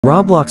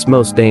Roblox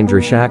Most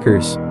Dangerous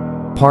Hackers,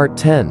 Part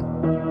 10.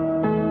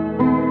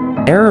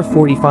 Error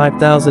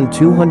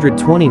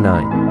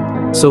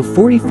 45229. So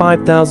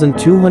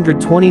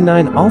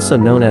 45229, also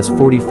known as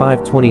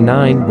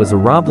 4529, was a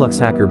Roblox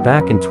hacker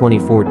back in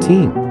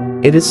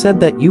 2014. It is said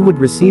that you would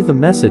receive a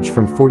message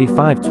from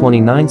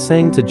 4529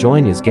 saying to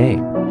join his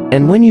game.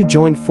 And when you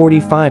join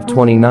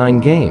 4529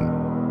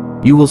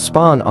 game, you will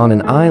spawn on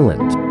an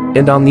island.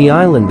 And on the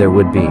island there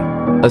would be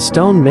a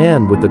stone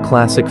man with the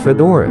classic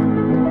fedora.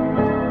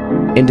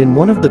 And in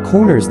one of the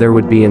corners there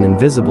would be an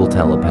invisible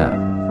telepath.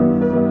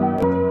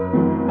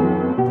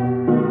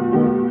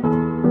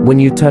 When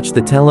you touch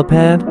the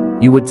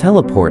telepad, you would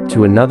teleport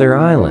to another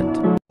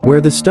island, where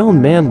the stone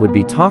man would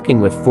be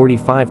talking with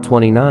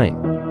 4529.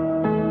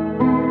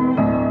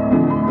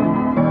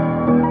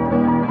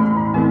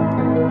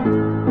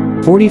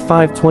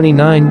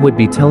 "4529 would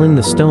be telling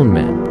the stone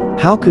man,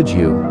 'How could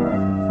you?'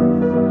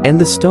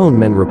 And the stone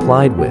man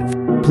replied with,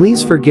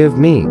 'Please forgive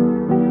me.'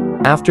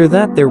 After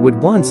that there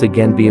would once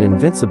again be an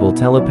invincible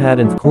telepad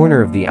in the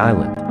corner of the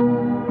island.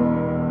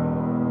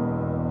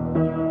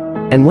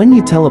 And when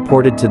you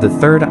teleported to the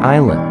third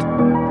island,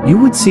 you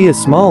would see a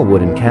small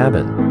wooden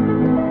cabin.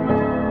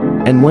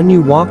 And when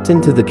you walked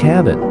into the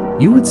cabin,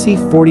 you would see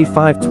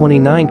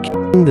 4529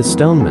 killing the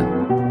stoneman.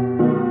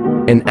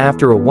 And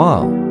after a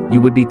while, you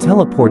would be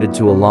teleported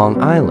to a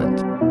long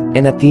island.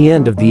 And at the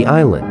end of the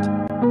island,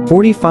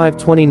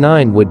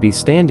 4529 would be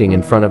standing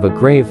in front of a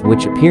grave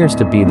which appears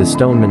to be the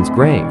stoneman's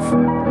grave.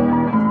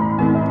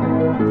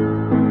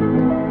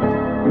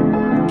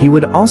 He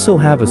would also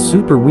have a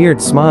super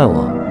weird smile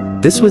on.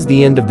 This was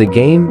the end of the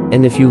game,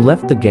 and if you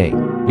left the game,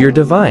 your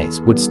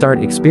device would start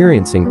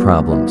experiencing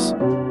problems.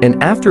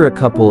 And after a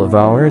couple of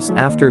hours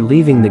after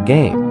leaving the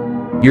game,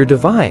 your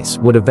device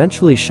would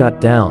eventually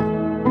shut down.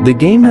 The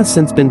game has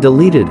since been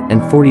deleted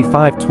and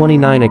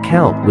 4529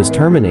 account was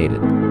terminated.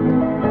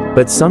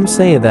 But some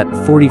say that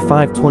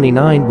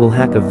 4529 will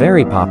hack a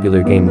very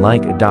popular game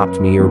like Adopt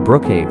Me or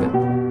Brookhaven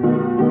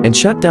and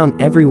shut down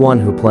everyone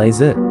who plays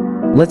it.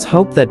 Let's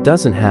hope that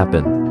doesn't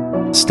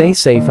happen. Stay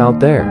safe out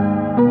there.